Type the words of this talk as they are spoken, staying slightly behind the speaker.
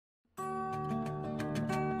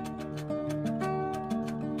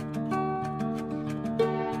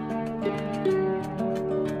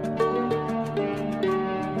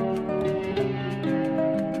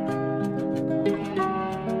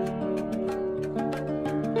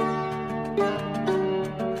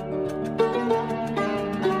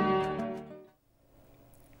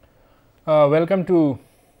Welcome to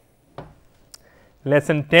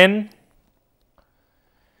lesson 10.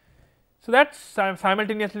 So, that is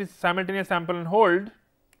simultaneous sample and hold.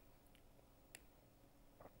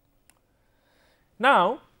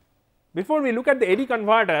 Now, before we look at the AD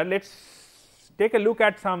converter, let us take a look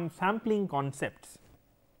at some sampling concepts.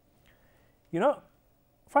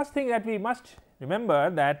 First thing that we must remember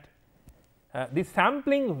that the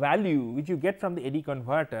sampling value which you get from the AD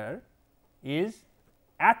converter is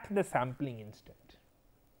at the sampling instant.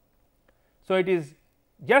 So, it is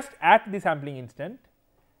just at the sampling instant,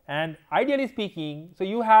 and ideally speaking, so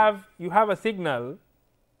you have a signal.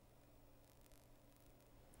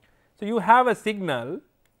 So, you have a signal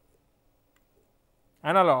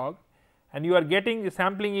analog and you are getting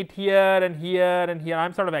sampling it here and here and here. I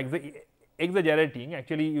am sort of exaggerating,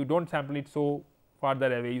 actually you do not sample it so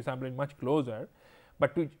farther away, you sample it much closer,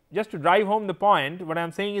 but just to drive home the point, what I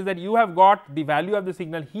am saying is that you have got the value of the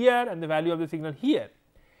signal here and the value of the signal here,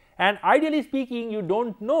 and ideally speaking you do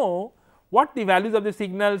not know what the values of the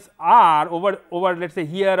signals are over let us say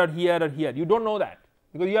here or here or here, you do not know that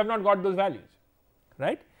because you have not got those values,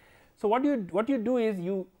 right. So, what you do is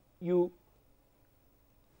you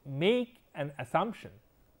make an assumption,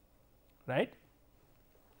 right.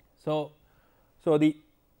 So,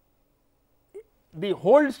 the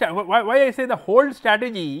hold why I say the hold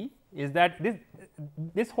strategy is that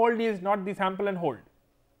this hold is not the sample and hold,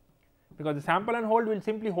 because the sample and hold will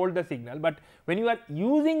simply hold the signal, but when you are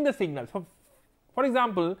using the signals, for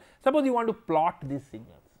example, suppose you want to plot these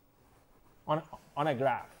signals on a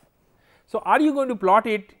graph. So, are you going to plot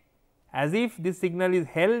it as if this signal is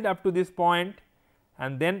held up to this point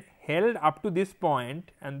and then held up to this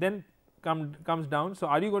point and then comes down. So,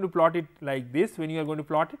 are you going to plot it like this when you are going to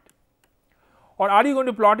plot it, or are you going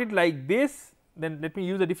to plot it like this? Then let me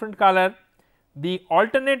use a different color. The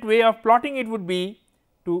alternate way of plotting it would be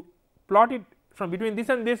to plot it from between this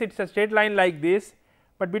and this, it is a straight line like this,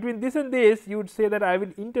 but between this and this you would say that I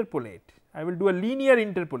will interpolate, I will do a linear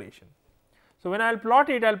interpolation. So, when I will plot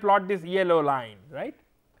it, I will plot this yellow line, right.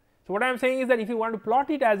 So, what I am saying is that if you want to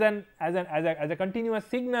plot it as a continuous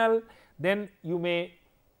signal, then you may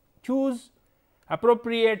choose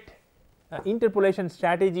appropriate interpolation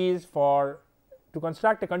strategies to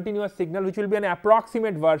construct a continuous signal which will be an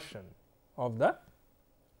approximate version of the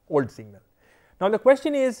old signal. Now, the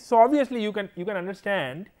question is, so obviously you can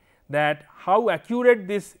understand that how accurate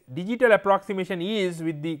this digital approximation is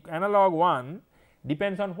with the analog one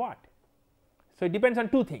depends on what. So, it depends on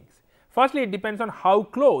two things. Firstly, it depends on how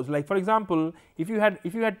close, like for example, if you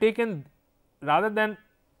had taken, rather than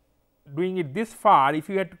doing it this far, if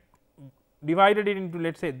you had divided it into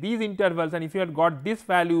let us say these intervals, and if you had got this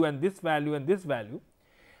value and this value and this value,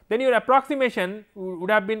 then your approximation would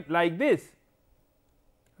have been like this,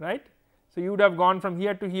 right. So, you would have gone from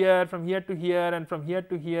here to here, from here to here, and from here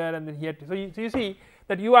to here, and then here to. So, you see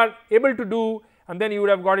that you are able to do, and then you would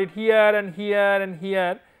have got it here and here and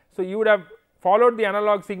here. So, you would have followed the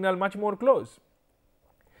analog signal much more close.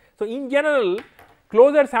 So, in general,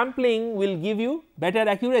 closer sampling will give you better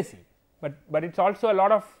accuracy, but it is also a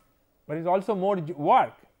lot of, but it is also more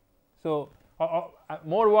work. So,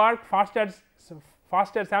 more work, faster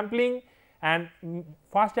sampling and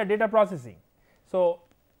faster data processing. So,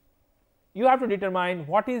 you have to determine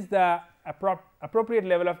what is the appropriate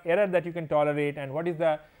level of error that you can tolerate and what is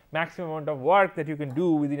the maximum amount of work that you can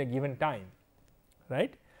do within a given time,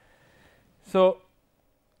 right. So,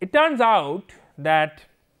 it turns out that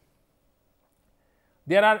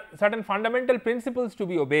there are certain fundamental principles to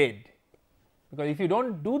be obeyed, because if you do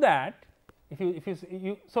not do that,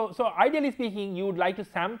 so ideally speaking you would like to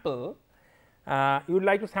sample at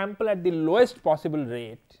the lowest possible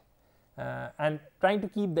rate and trying to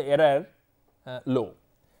keep the error low,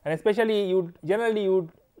 and especially you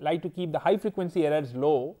would like to keep the high frequency errors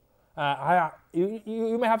low.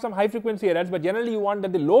 You may have some high frequency errors, but generally you want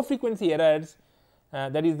that the low frequency errors,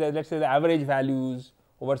 that is let us say the average values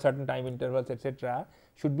over certain time intervals etc.,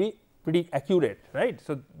 should be pretty accurate, right.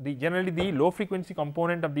 So, generally the low frequency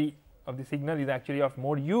component of the signal is actually of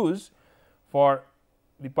more use for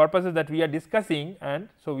the purposes that we are discussing, and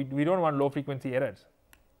so we do not want low frequency errors,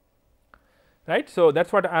 right. So, that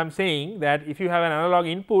is what I am saying, that if you have an analog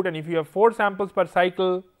input and if you have 4 samples per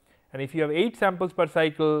cycle and if you have 8 samples per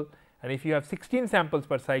cycle and if you have 16 samples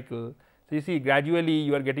per cycle, so you see gradually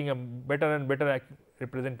you are getting a better and better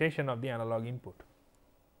representation of the analog input.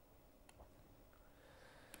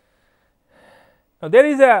 Now, there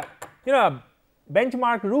is a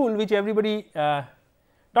benchmark rule which everybody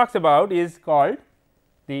talks about, is called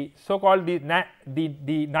the so called the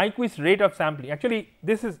Nyquist rate of sampling. Actually,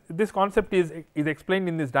 this concept is explained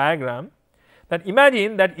in this diagram. that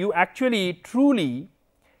imagine that you actually truly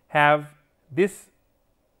have this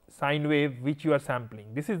sine wave which you are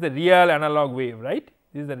sampling. This is the real analog wave, right?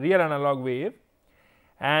 This is the real analog wave,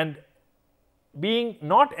 and being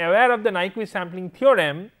not aware of the Nyquist sampling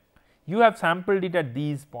theorem, you have sampled it at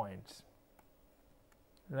these points,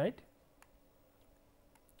 right.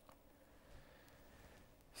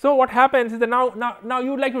 So, what happens is that now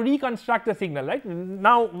you would like to reconstruct the signal, right.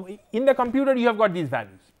 Now, in the computer you have got these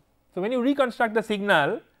values. So, when you reconstruct the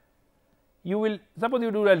signal, you will suppose you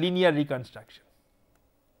do a linear reconstruction.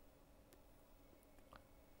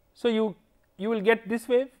 So, you will get this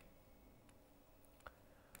wave.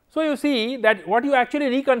 So, you see that what you actually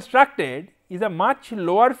reconstructed is a much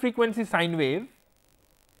lower frequency sine wave,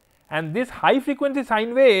 and this high frequency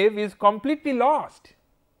sine wave is completely lost.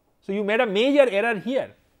 So, you made a major error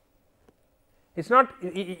here. It is not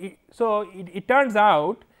so it turns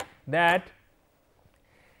out that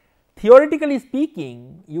theoretically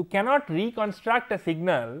speaking, you cannot reconstruct a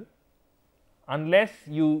signal unless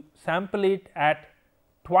you sample it at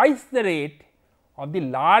twice the rate of the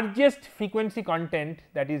largest frequency content,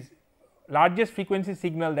 that is largest frequency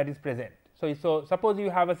signal that is present. So, suppose you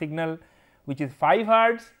have a signal which is 5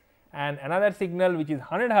 hertz and another signal which is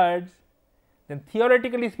 100 hertz, then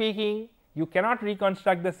theoretically speaking you cannot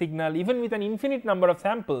reconstruct the signal even with an infinite number of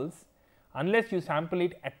samples unless you sample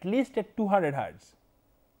it at least at 200 hertz,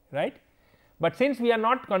 right. But since we are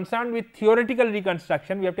not concerned with theoretical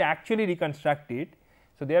reconstruction, we have to actually reconstruct it.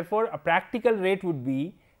 So, therefore, a practical rate would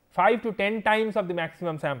be 5 to 10 times of the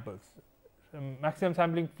maximum samples, maximum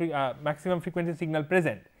sampling maximum frequency signal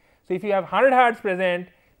present. So, if you have 100 hertz present,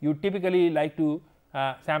 you typically like to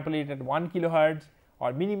sample it at 1 kilohertz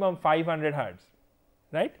or minimum 500 hertz,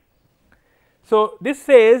 right. So, this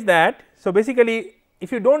says that, so basically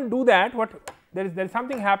if you do not do that, what there is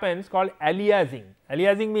something happens called aliasing.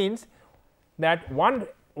 Aliasing means that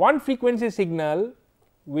one frequency signal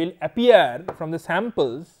will appear from the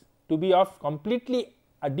samples to be of completely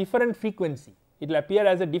a different frequency. It will appear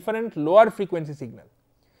as a different lower frequency signal.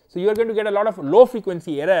 So, you are going to get a lot of low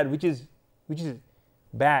frequency error which is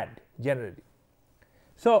bad generally.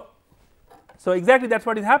 So, exactly that is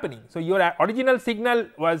what is happening. So, your original signal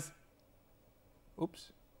was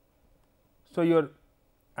oops. So, your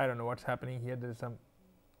I do not know what is happening here, there is some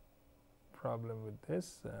problem with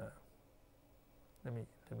this. Let me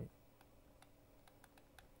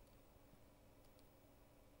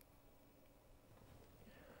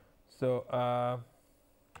so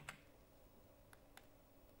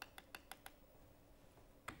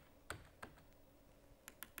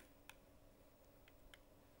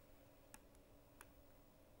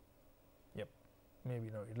yep, maybe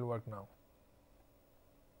now it will work now.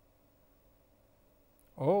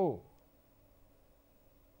 Oh,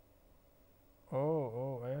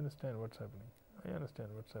 I understand what is happening. I understand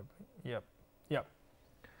what is happening. Yep, yep.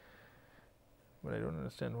 But I do not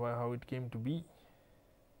understand how it came to be.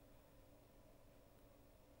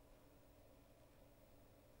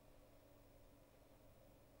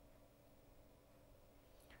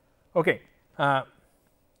 Okay.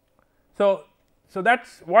 So that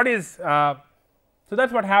is what is so that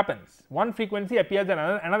is what happens. One frequency appears in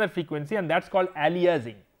another frequency, and that is called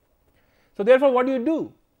aliasing. So, therefore, what do you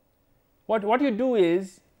do? What you do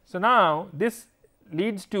is, so now this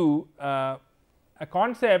leads to a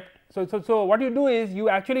concept. So what you do is you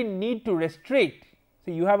actually need to restrict.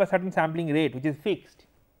 So, you have a certain sampling rate which is fixed,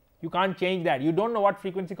 you can't change that, you do not know what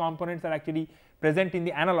frequency components are actually present in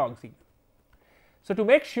the analog signal. So, to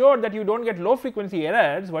make sure that you do not get low frequency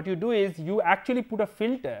errors, what you do is you actually put a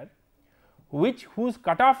filter whose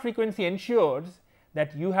cutoff frequency ensures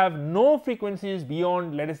that you have no frequencies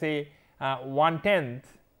beyond, let us say 1/10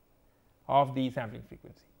 of the sampling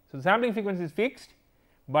frequency. So, the sampling frequency is fixed,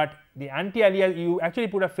 but the anti-aliasing, you actually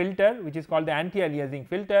put a filter which is called the anti-aliasing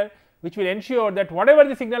filter, which will ensure that whatever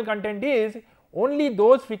the signal content is, only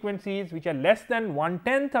those frequencies which are less than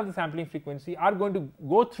 1/10 of the sampling frequency are going to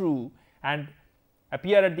go through and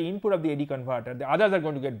appear at the input of the AD converter, the others are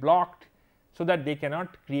going to get blocked, so that they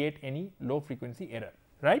cannot create any low frequency error,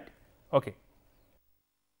 right. Okay.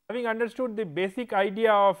 Having understood the basic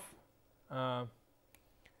idea of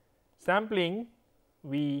sampling,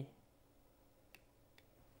 we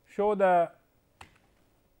show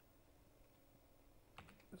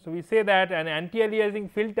so we say that an anti-aliasing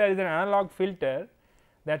filter is an analog filter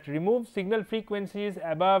that removes signal frequencies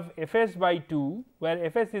above fs by 2, where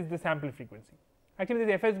fs is the sample frequency. Actually,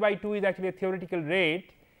 this fs by 2 is actually a theoretical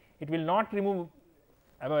rate. It will not remove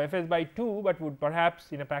above fs by 2, but would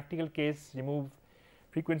perhaps in a practical case remove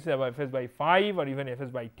frequencies above fs by 5 or even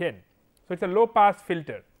fs by 10. So, it is a low pass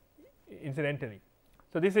filter incidentally.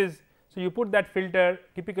 So, this is So, you put that filter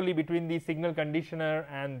typically between the signal conditioner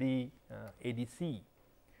and the ADC,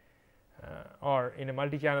 or in a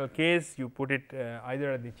multi-channel case you put it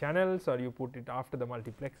either at the channels or you put it after the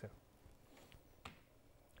multiplexer.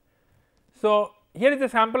 So, here is a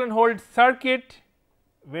sample and hold circuit,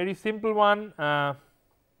 very simple one.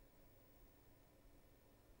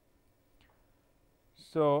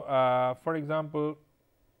 For example,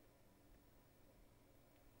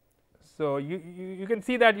 so you can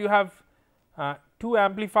see that you have two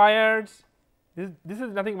amplifiers. This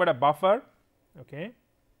is nothing but a buffer. Okay.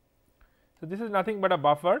 So, this is nothing but a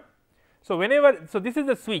buffer. So, whenever, so this is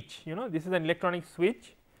a switch, you know, this is an electronic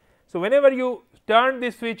switch. So, whenever you turn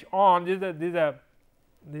this switch on, this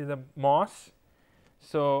is a MOS.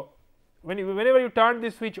 So, whenever you turn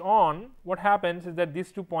this switch on, what happens is that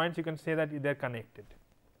these 2 points you can say that they are connected.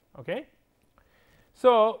 Okay.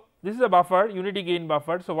 So, this is a buffer, unity gain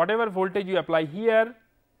buffer. So, whatever voltage you apply here,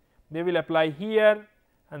 they will apply here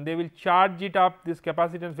and they will charge it up this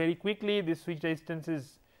capacitance very quickly. This switch resistance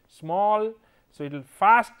is small. So, it will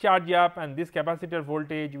fast charge up and this capacitor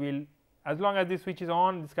voltage will, as long as this switch is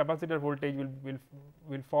on, this capacitor voltage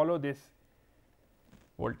will follow this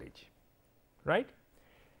voltage, right.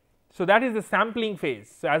 So, that is the sampling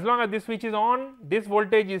phase. So, as long as this switch is on, this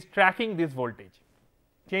voltage is tracking this voltage,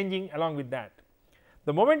 changing along with that.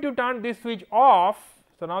 The moment you turn this switch off,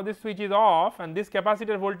 so now this switch is off and this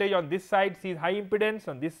capacitor voltage on this side sees high impedance,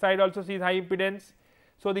 on this side also sees high impedance.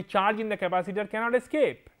 So, the charge in the capacitor cannot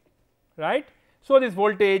escape, right. So, this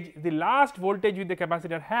voltage, the last voltage which the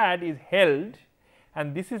capacitor had is held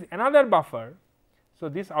and this is another buffer. So,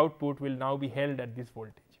 this output will now be held at this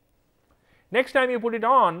voltage. Next time you put it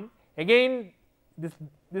on, again this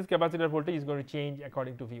capacitor voltage is going to change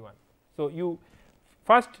according to V1. So, you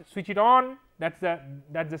first switch it on, that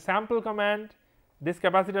is the sample command, this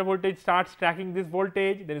capacitor voltage starts tracking this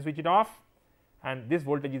voltage, then you switch it off and this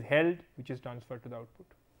voltage is held, which is transferred to the output,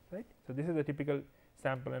 right. So, this is a typical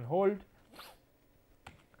sample and hold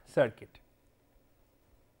circuit.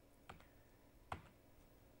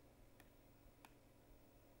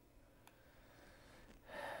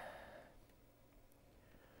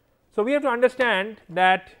 So, we have to understand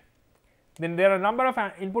that then there are a number of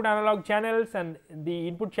input analog channels and the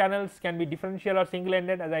input channels can be differential or single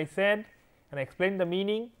ended, as I said, and I explained the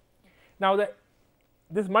meaning. Now,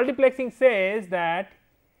 this multiplexing says that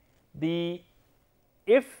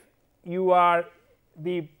if you are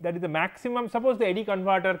that is the maximum, suppose the AD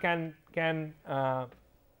converter can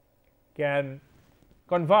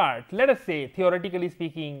convert, let us say theoretically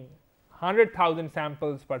speaking 100,000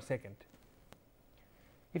 samples per second.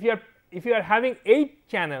 If you are having 8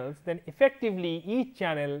 channels, then effectively each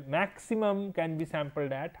channel maximum can be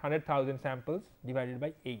sampled at 100,000 samples divided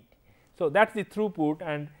by 8. So, that is the throughput,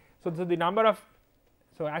 and so the number of,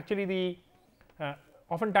 so actually the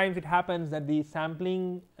oftentimes it happens that the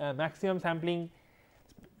sampling maximum sampling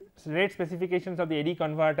rate specifications of the AD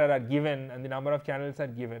converter are given and the number of channels are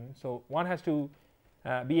given. So, one has to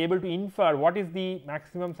be able to infer what is the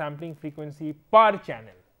maximum sampling frequency per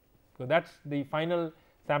channel. So, that is the final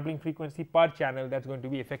sampling frequency per channel that is going to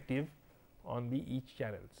be effective on the each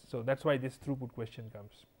channels. So, that is why this throughput question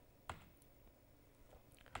comes.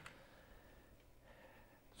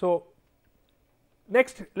 So,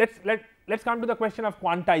 next let's come to the question of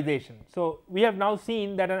quantization. So, we have now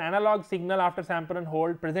seen that an analog signal after sample and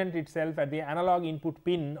hold presents itself at the analog input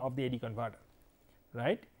pin of the AD converter,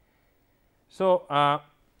 right. So,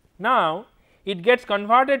 now it gets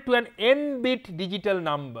converted to an n bit digital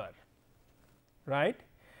number, right.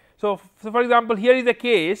 So, for example, here is a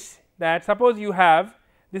case that suppose you have,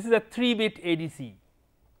 this is a 3 bit ADC,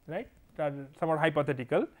 right, that is somewhat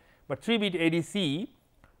hypothetical, but 3 bit ADC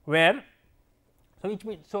where, so which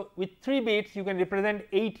means, so with 3 bits you can represent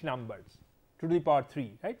 8 numbers 2 to the power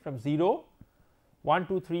 3, right, from 0, 1,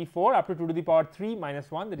 2, 3, 4 up to 2 to the power 3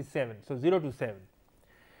 minus 1, that is 7. So, 0 to 7.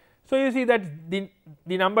 So, you see that the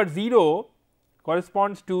number 0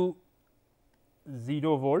 corresponds to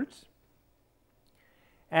 0 volts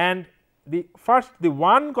and the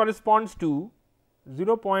 1 corresponds to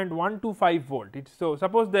 0.125 volt. So,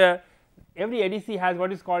 suppose every ADC has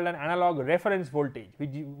what is called an analog reference voltage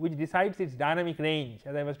which decides its dynamic range,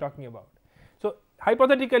 as I was talking about. So,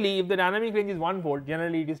 hypothetically if the dynamic range is 1 volt,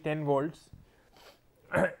 generally it is 10 volts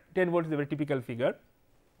 10 volts is a very typical figure.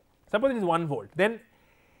 Suppose it is 1 volt, then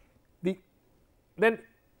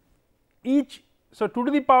each, so 2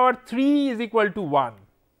 to the power 3 is equal to 1.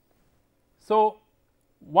 So,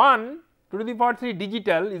 1 2 to the power 3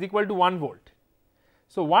 digital is equal to 1 volt.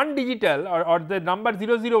 So, 1 digital or the number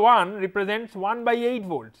 001 represents 1 by 8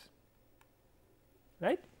 volts,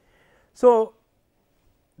 right. So,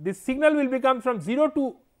 this signal will become from 0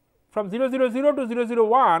 to from 000 to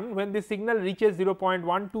 001 when this signal reaches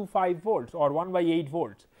 0.125 volts or 1 by 8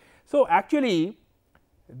 volts. So, actually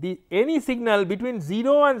the any signal between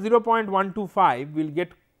 0 and 0.125 will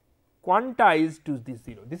get quantized to this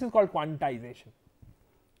 0, this is called quantization,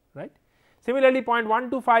 right. Similarly,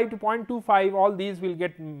 0.125 to 0.25 all these will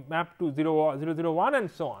get mapped to 001 and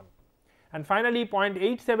so on, and finally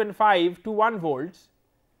 0.875 to 1 volts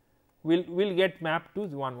will get mapped to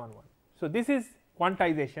 111. So, this is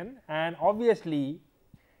quantization, and obviously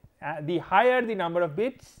the higher the number of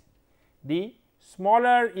bits, the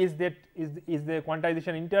smaller is the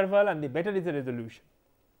quantization interval and the better is the resolution.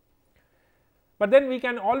 But then we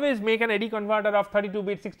can always make an AD converter of 32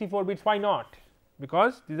 bits, 64 bits, why not?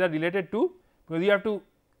 Because these are related to, because you have to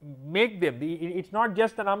make them, it is not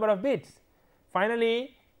just the number of bits.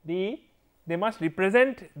 Finally, they must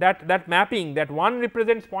represent that mapping, that one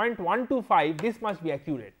represents 0.125, this must be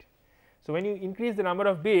accurate. So, when you increase the number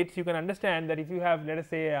of bits, you can understand that if you have, let us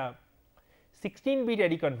say, a 16 bit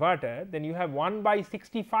AD converter, then you have 1 by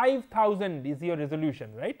 65,000 is your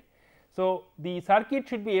resolution, right. So, the circuit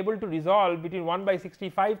should be able to resolve between 1 by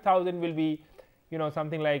 65,000 will be, you know,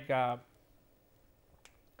 something like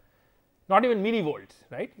not even millivolts,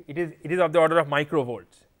 right, it is of the order of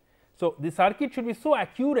microvolts. So, the circuit should be so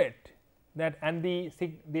accurate that, and the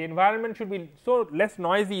environment should be so less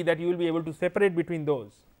noisy that you will be able to separate between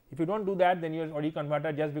those. If you do not do that, then your AD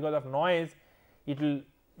converter, just because of noise, it will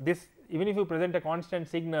even if you present a constant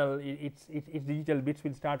signal, its digital bits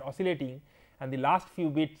will start oscillating, and the last few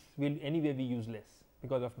bits will anyway be useless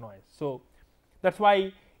because of noise. So, that is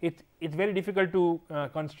why it is very difficult to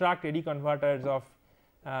construct AD converters of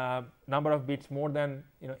number of bits more than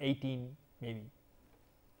 18 maybe,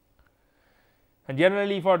 and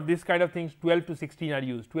generally for this kind of things 12 to 16 are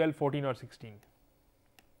used, 12, 14 or 16.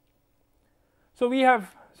 So, we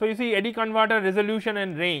have, so you see AD converter resolution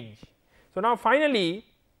and range. So, now finally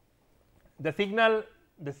the signal,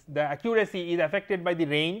 the accuracy is affected by the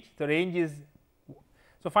range. So, range is,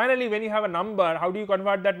 so finally when you have a number, how do you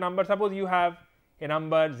convert that number? Suppose you have a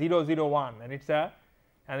number 001 and it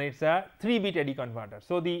is a 3 bit AD converter.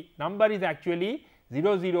 So, the number is actually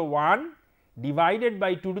 001 divided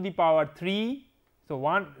by 2 to the power 3. So,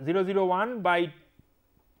 001 by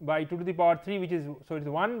 2 to the power 3, which is, so it is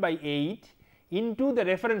 1 by 8 into the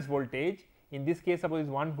reference voltage, in this case suppose it is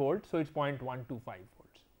 1 volt. So, it is 0.125 volts.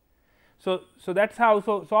 So, that is how,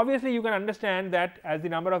 so obviously you can understand that as the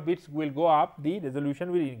number of bits will go up, the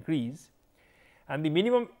resolution will increase, and the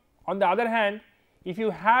minimum. On the other hand, if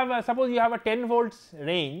you have a, suppose you have a 10 volts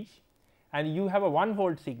range and you have a 1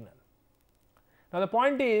 volt signal. Now, the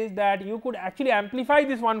point is that you could actually amplify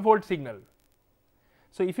this 1 volt signal.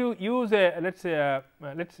 So, if you use a, let us say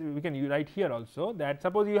we can write here also that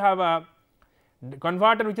suppose you have a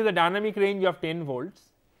converter which is a dynamic range of 10 volts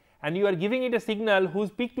and you are giving it a signal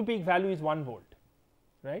whose peak to peak value is 1 volt,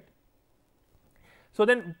 right. So,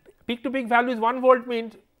 then peak to peak value is 1 volt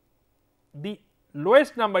means the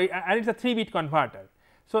lowest number, and it is a 3 bit converter.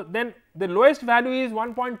 So, then the lowest value is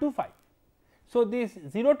 1.25. So, this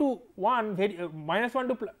 0 to 1 minus 1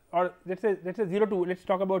 to or let us say 0 to, let us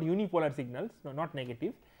talk about unipolar signals, no, not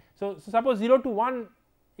negative. So, suppose 0 to 1,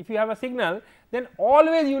 if you have a signal, then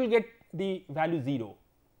always you will get the value 0,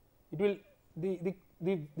 it will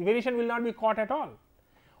the variation will not be caught at all.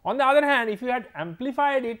 On the other hand, if you had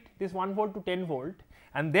amplified it this 1 volt to 10 volt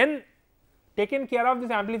and then taken care of this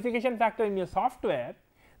amplification factor in your software,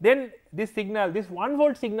 then this signal, this 1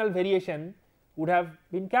 volt signal variation would have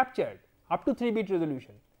been captured up to 3 bit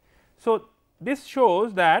resolution. So, this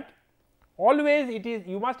shows that always it is,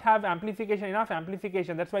 you must have amplification, enough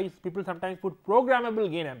amplification, that is why people sometimes put programmable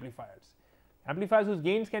gain amplifiers, amplifiers whose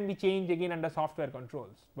gains can be changed again under software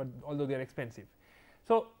controls, but although they are expensive.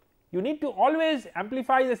 So, you need to always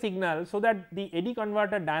amplify the signal, so that the AD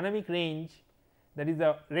converter dynamic range, that is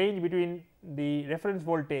the range between the reference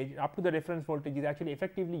voltage up to the reference voltage, is actually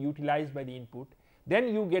effectively utilized by the input, then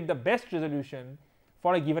you get the best resolution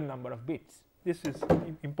for a given number of bits. This is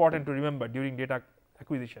important to remember during data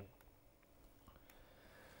acquisition.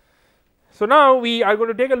 So, now we are going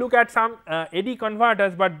to take a look at some AD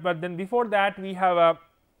converters, but then before that we have a,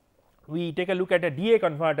 we take a look at a DA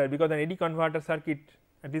converter, because an AD converter circuit,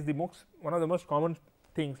 that is the one of the most common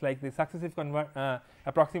things, like the successive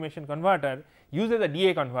approximation converter uses a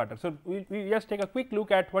DA converter. So, we just take a quick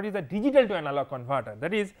look at what is a digital to analog converter,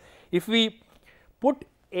 that is, if we put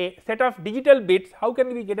a set of digital bits, how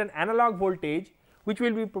can we get an analog voltage which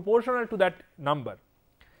will be proportional to that number.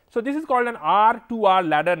 So, this is called an R 2R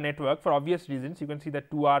ladder network for obvious reasons. You can see that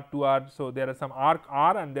 2R 2R. So, there are some arc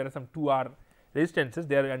R and there are some 2R resistances,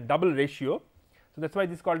 they are in double ratio. So, that is why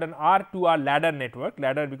this is called an R to R ladder network,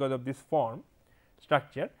 ladder because of this form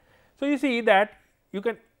structure. So, you see that you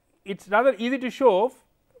can, it is rather easy to show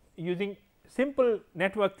using simple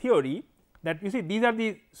network theory that you see these are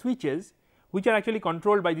the switches which are actually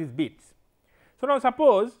controlled by these bits. So, now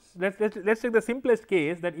suppose let us take the simplest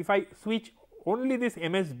case that if I switch only this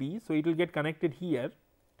MSB. So, it will get connected here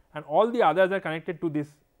and all the others are connected to this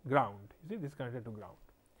ground, you see this connected to ground.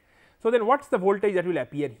 So, then what is the voltage that will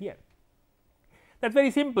appear here? That is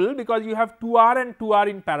very simple because you have 2R and 2R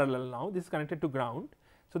in parallel now, this is connected to ground.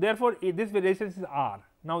 So, therefore, this resistance is R.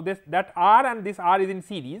 Now, that R and this R is in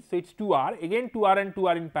series. So, it is 2R, again 2R and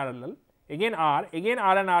 2R in parallel, again R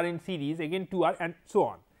and R in series, again 2R and so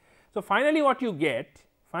on. So, finally, what you get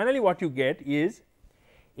is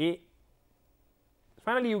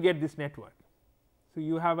finally you get this network. So,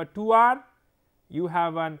 you have a 2R, you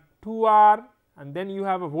have an 2R and then you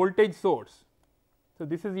have a voltage source. So,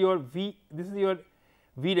 this is your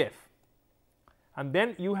Vref and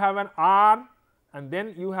then you have an R and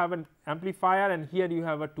then you have an amplifier and here you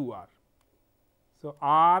have a 2R. So,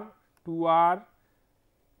 R, 2R,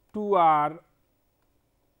 2R,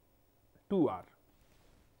 2R.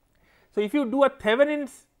 So, if you do a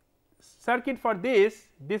Thevenin's circuit for this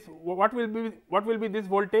what will be this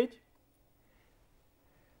voltage?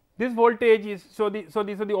 This voltage is so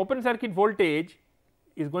the open circuit voltage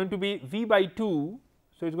is going to be V by 2.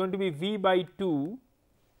 So, it is going to be V by 2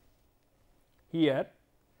 here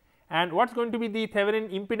and what is going to be the Thevenin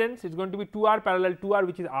impedance? It is going to be 2R parallel 2R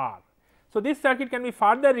which is R. So, this circuit can be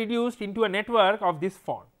further reduced into a network of this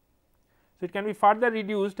form. So, it can be further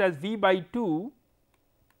reduced as V by 2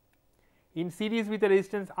 in series with a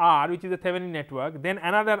resistance R which is a Thevenin network, then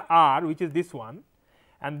another R which is this one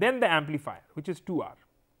and then the amplifier which is 2R.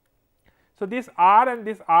 So, this R and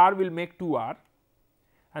this R will make 2R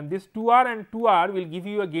and this 2R and 2R will give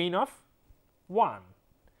you a gain of 1.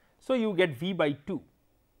 So, you get V by 2,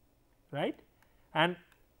 right. And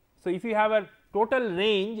so, if you have a total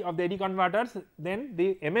range of the AD converters, then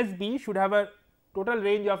the MSB should have a total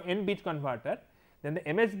range of n bit converter, then the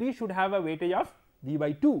MSB should have a weightage of V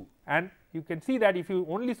by 2 and you can see that if you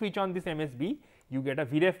only switch on this MSB, you get a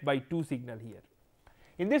Vref by 2 signal here.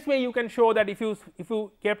 In this way, you can show that if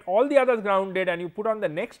you kept all the others grounded and you put on the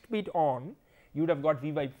next bit on, you would have got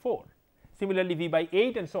V by 4, similarly V by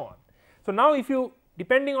 8 and so on. So, now if you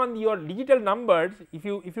depending on your digital numbers, if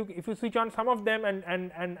you switch on some of them and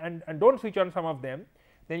do not switch on some of them,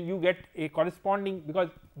 then you get a corresponding, because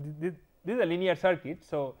this is a linear circuit.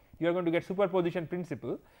 So, you are going to get superposition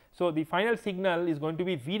principle. So, the final signal is going to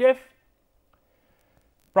be Vref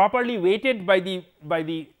properly weighted by the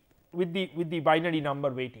with the binary number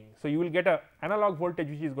weighting. So, you will get a analog voltage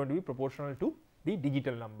which is going to be proportional to the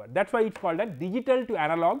digital number. That is why it is called a digital to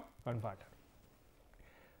analog converter.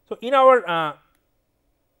 So, in our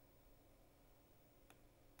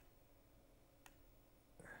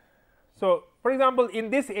so, for example, in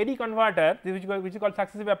this AD converter which is called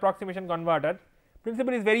successive approximation converter,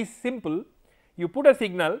 principle is very simple. You put a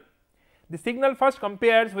signal, the signal first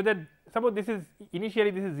compares whether, suppose this is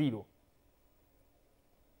initially this is 0,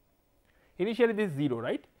 initially this is 0,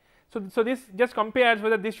 right. So, this just compares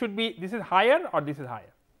whether this should be, this is higher or this is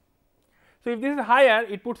higher. So, if this is higher,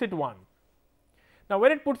 it puts it 1. Now,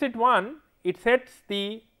 when it puts it 1, it sets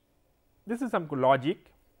the, this is some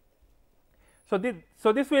logic. So,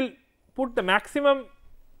 this will put the maximum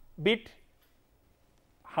bit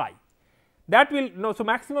high, that will no. So,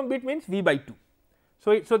 maximum bit means V by 2.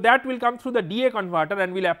 So, that will come through the DA converter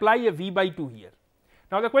and will apply a V by 2 here.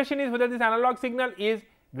 Now, the question is whether this analog signal is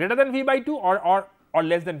greater than V by 2 or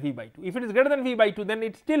less than V by 2. If it is greater than V by 2, then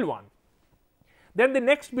it is still 1, then the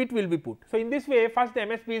next bit will be put. So, in this way, first the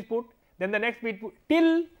MSB is put, then the next bit put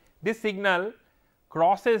till this signal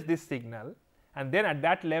crosses this signal and then at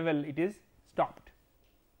that level it is stopped.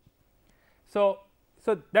 So,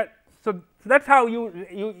 that is how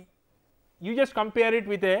you just compare it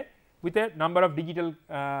with a number of digital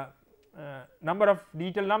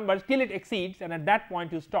numbers till it exceeds and at that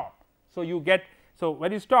point you stop. So, you get, so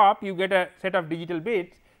when you stop you get a set of digital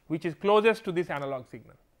bits which is closest to this analog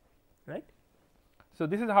signal, right. So,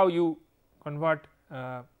 this is how you convert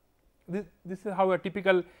this is how a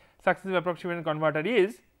typical successive approximation converter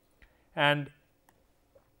is, and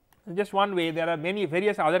just one way. There are many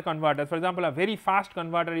various other converters. For example, a very fast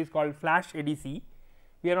converter is called flash ADC.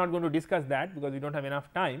 We are not going to discuss that because we do not have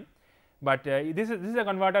enough time, but this is a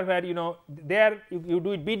converter where there you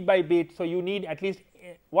do it bit by bit. So, you need at least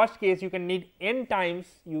worst case you can need n times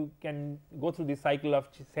you can go through this cycle of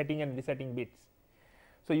setting and resetting bits.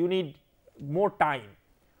 So, you need more time.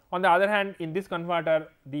 On the other hand, in this converter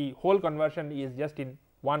the whole conversion is just in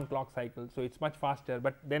 1 clock cycle. So, it is much faster,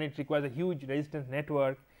 but then it requires a huge resistance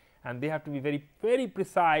network and they have to be very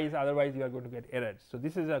precise, otherwise you are going to get errors. So,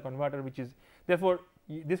 this is a converter which is, therefore,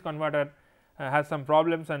 this converter has some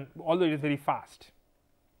problems, and although it is very fast.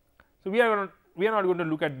 So, we are not going to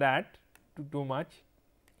look at that too much.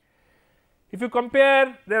 If you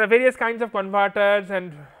compare, there are various kinds of converters,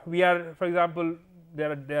 and we are, for example,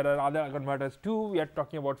 there are other converters too. We are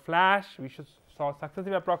talking about flash, we saw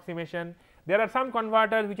successive approximation. There are some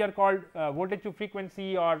converters which are called voltage to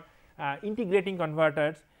frequency or integrating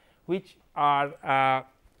converters, which are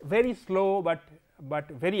very slow, but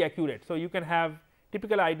very accurate. So, you can have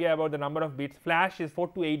typical idea about the number of bits. Flash is 4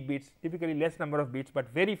 to 8 bits, typically less number of bits, but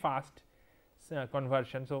very fast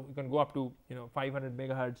conversion. So, you can go up to 500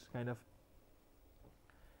 megahertz kind of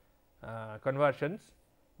conversions.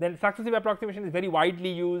 Then successive approximation is very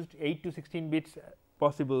widely used, 8 to 16 bits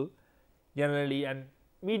possible generally, and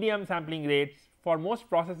medium sampling rates. For most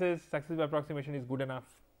processes, successive approximation is good enough.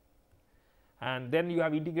 And then you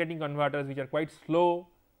have integrating converters which are quite slow,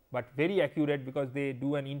 but very accurate, because they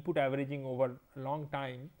do an input averaging over a long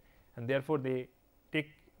time, and therefore they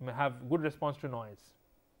have good response to noise.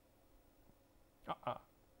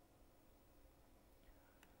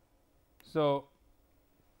 So,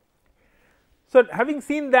 having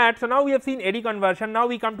seen that, so now we have seen eddy conversion. Now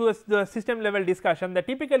we come to the system level discussion, that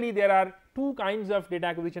typically there are two kinds of data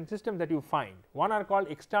acquisition systems that you find. One are called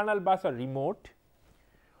external bus or remote.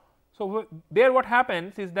 So, there what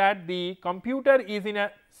happens is that the computer is in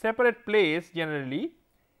a separate place generally,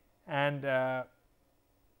 and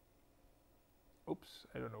oops,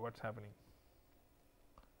 I do not know what is happening.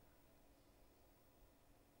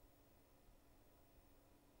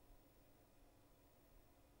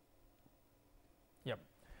 Yep.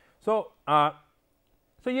 So,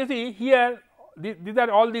 you see here these are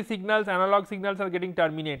all the signals, analog signals are getting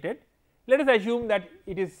terminated. Let us assume that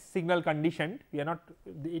it is signal conditioned, we are not,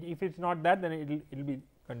 if it is not that, then it will be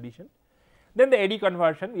conditioned. Then the eddy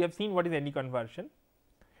conversion, we have seen what is eddy conversion.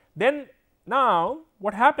 Then now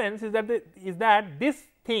what happens is that this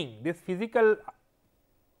thing, this physical,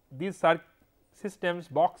 these systems,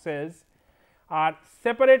 boxes are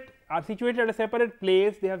separate, are situated at a separate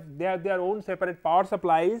place, they have their own separate power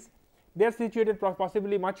supplies, they are situated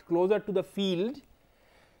possibly much closer to the field,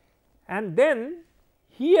 and then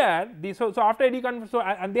here so after eddy conversion,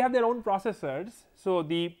 and they have their own processors. So,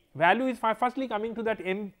 the value is firstly coming to that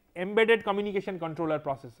embedded communication controller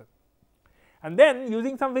processor, and then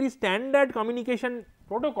using some very standard communication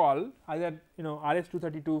protocol, either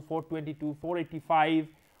RS-232, 422, 485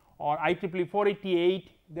 or IEEE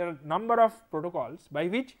 488, there are number of protocols by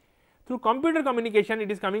which through computer communication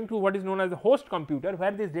it is coming to what is known as the host computer,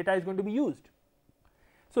 where this data is going to be used.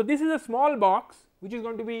 So, this is a small box which is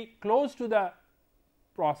going to be close to the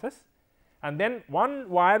process, and then one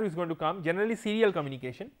wire is going to come, generally serial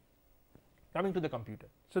communication coming to the computer.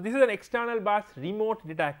 So, this is an external bus remote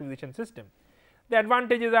data acquisition system. The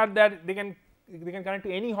advantages are that they can connect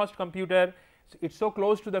to any host computer, so it is so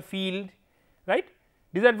close to the field, right.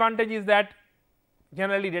 Disadvantage is that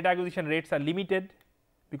generally data acquisition rates are limited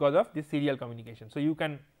because of this serial communication. So, you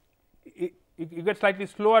get slightly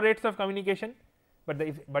slower rates of communication, but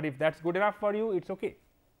if that is good enough for you, it is okay.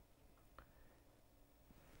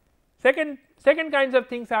 Second kinds of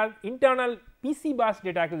things are internal PC bus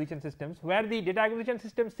data acquisition systems, where the data acquisition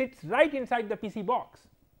system sits right inside the PC box,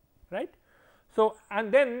 right. So,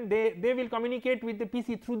 and then they will communicate with the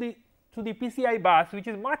PC through the PCI bus, which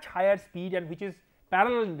is much higher speed and which is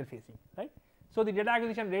parallel interfacing, right. So, the data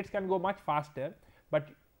acquisition rates can go much faster, but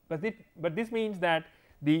this means that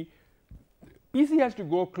the PC has to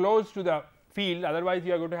go close to the field, otherwise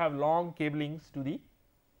you are going to have long cablings to the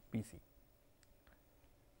PC,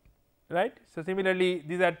 right. So, similarly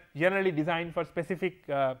these are generally designed for specific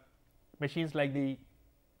machines like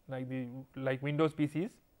Windows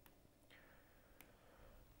PCs.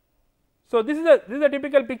 So, this is a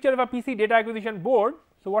typical picture of a PC data acquisition board.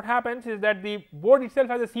 So, what happens is that the board itself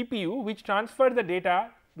has a CPU which transfers the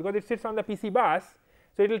data, because it sits on the PC bus.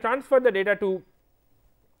 So, it will transfer the data to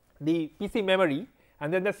the PC memory,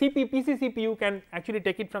 and then the PC CPU can actually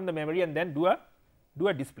take it from the memory and then do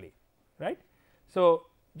a display, right. So,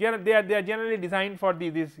 they are generally designed for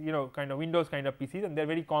these kind of Windows kind of PCs, and they are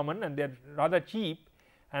very common and they are rather cheap,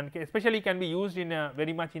 and especially can be used in a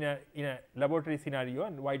very much in a laboratory scenario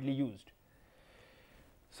and widely used.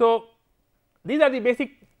 So, these are the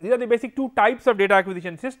basic two types of data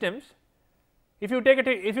acquisition systems. If you take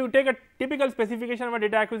a typical specification of a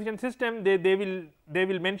data acquisition system, they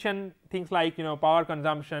will mention things like power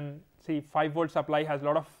consumption. See, 5 volt supply has a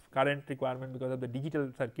lot of current requirement because of the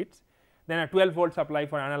digital circuits, then a 12 volt supply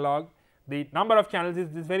for analog, The number of channels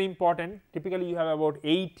is very important. Typically, you have about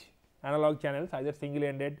 8 analog channels, either single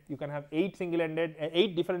ended. You can have 8 single ended,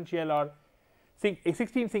 8 differential or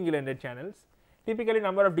 16 single ended channels. Typically,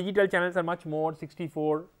 number of digital channels are much more,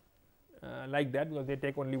 64 like that, because they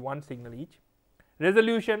take only one signal each.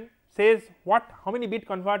 Resolution says how many bit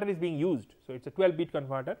converter is being used. So, it is a 12 bit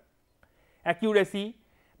converter. Accuracy,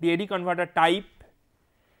 the AD converter type,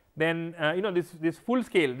 then this full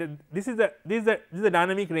scale, this is the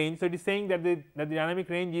dynamic range. So, it is saying that the dynamic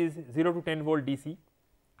range is 0 to 10 volt DC.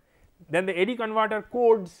 Then the AD converter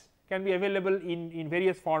codes can be available in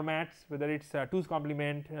various formats, whether it is 2's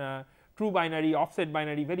complement, true binary, offset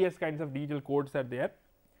binary, various kinds of digital codes are there.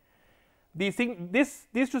 These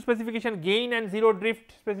two specification, gain and zero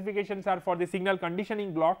drift specifications, are for the signal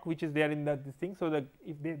conditioning block which is there in this thing. So,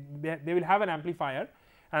 if they will have an amplifier,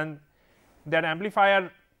 and that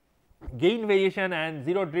amplifier gain variation and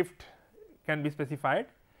zero drift can be specified.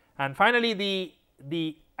 And finally,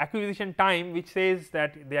 the acquisition time, which says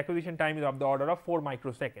that the acquisition time is of the order of 4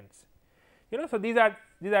 microseconds. So, these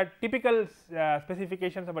are typical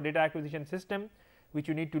specifications of a data acquisition system which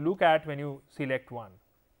you need to look at when you select one.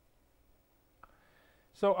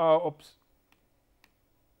 So,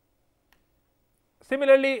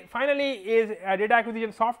 similarly, finally, is data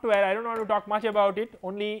acquisition software. I do not want to talk much about it.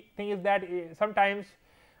 Only thing is that sometimes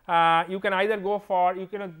you can either go for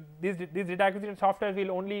this data acquisition software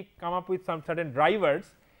will only come up with some certain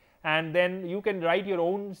drivers, and then you can write your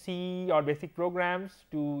own C or basic programs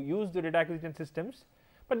to use the data acquisition systems,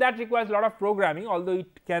 but that requires a lot of programming, although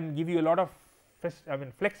it can give you a lot of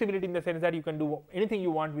flexibility in the sense that you can do anything you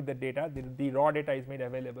want with the data. The raw data is made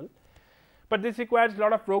available, but this requires a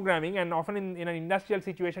lot of programming, and often in an industrial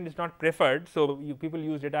situation it is not preferred. So, people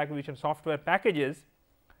use data acquisition software packages.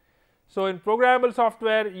 So, in programmable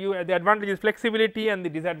software, the advantage is flexibility and the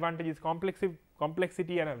disadvantage is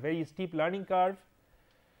complexity and a very steep learning curve.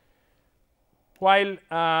 While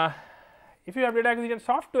if you have data acquisition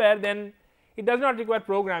software, then it does not require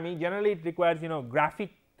programming. Generally, it requires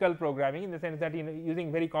graphical programming, in the sense that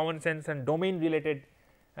using very common sense and domain related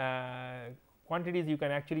quantities, you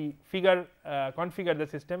can actually configure the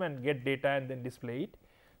system and get data and then display it.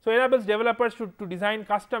 So, enables developers to design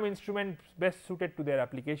custom instruments best suited to their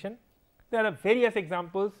application. There are various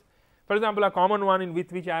examples. For example, a common one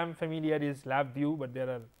with which I am familiar is LabVIEW, but there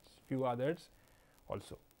are few others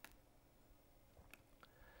also.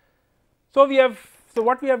 So,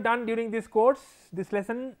 what we have done during this course, this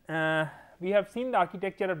lesson, we have seen the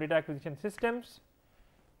architecture of data acquisition systems,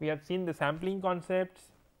 we have seen the sampling concepts,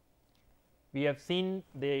 we have seen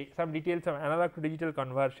some details of analog to digital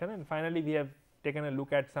conversion, and finally, we have taken a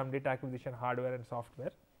look at some data acquisition hardware and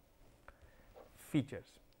software features.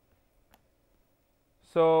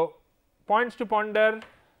 So, points to ponder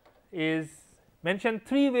is mention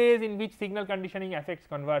 3 ways in which signal conditioning affects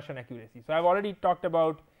conversion accuracy. So, I have already talked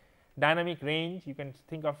about dynamic range, you can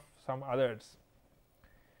think of some others.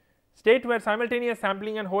 State where simultaneous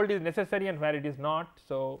sampling and hold is necessary and where it is not.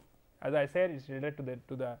 So, as I said, it is related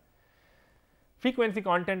to the frequency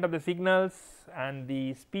content of the signals and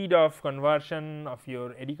the speed of conversion of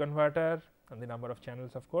your AD converter and the number of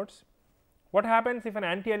channels, of course. What happens if an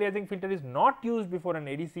anti-aliasing filter is not used before an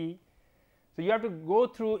ADC? So, you have to go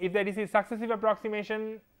through, if the ADC is successive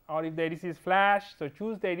approximation or if the ADC is flash. So,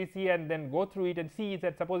 choose the ADC and then go through it and see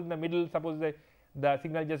that suppose in the middle, suppose the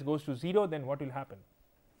signal just goes to 0, then what will happen?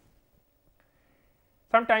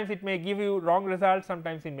 Sometimes it may give you wrong results,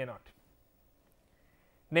 sometimes it may not.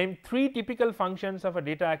 Name 3 typical functions of a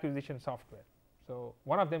data acquisition software. So,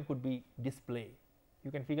 one of them could be display.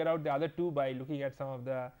 You can figure out the other 2 by looking at some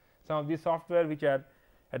of these software which are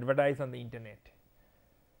advertised on the internet.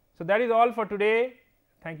 So, that is all for today.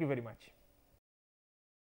 Thank you very much.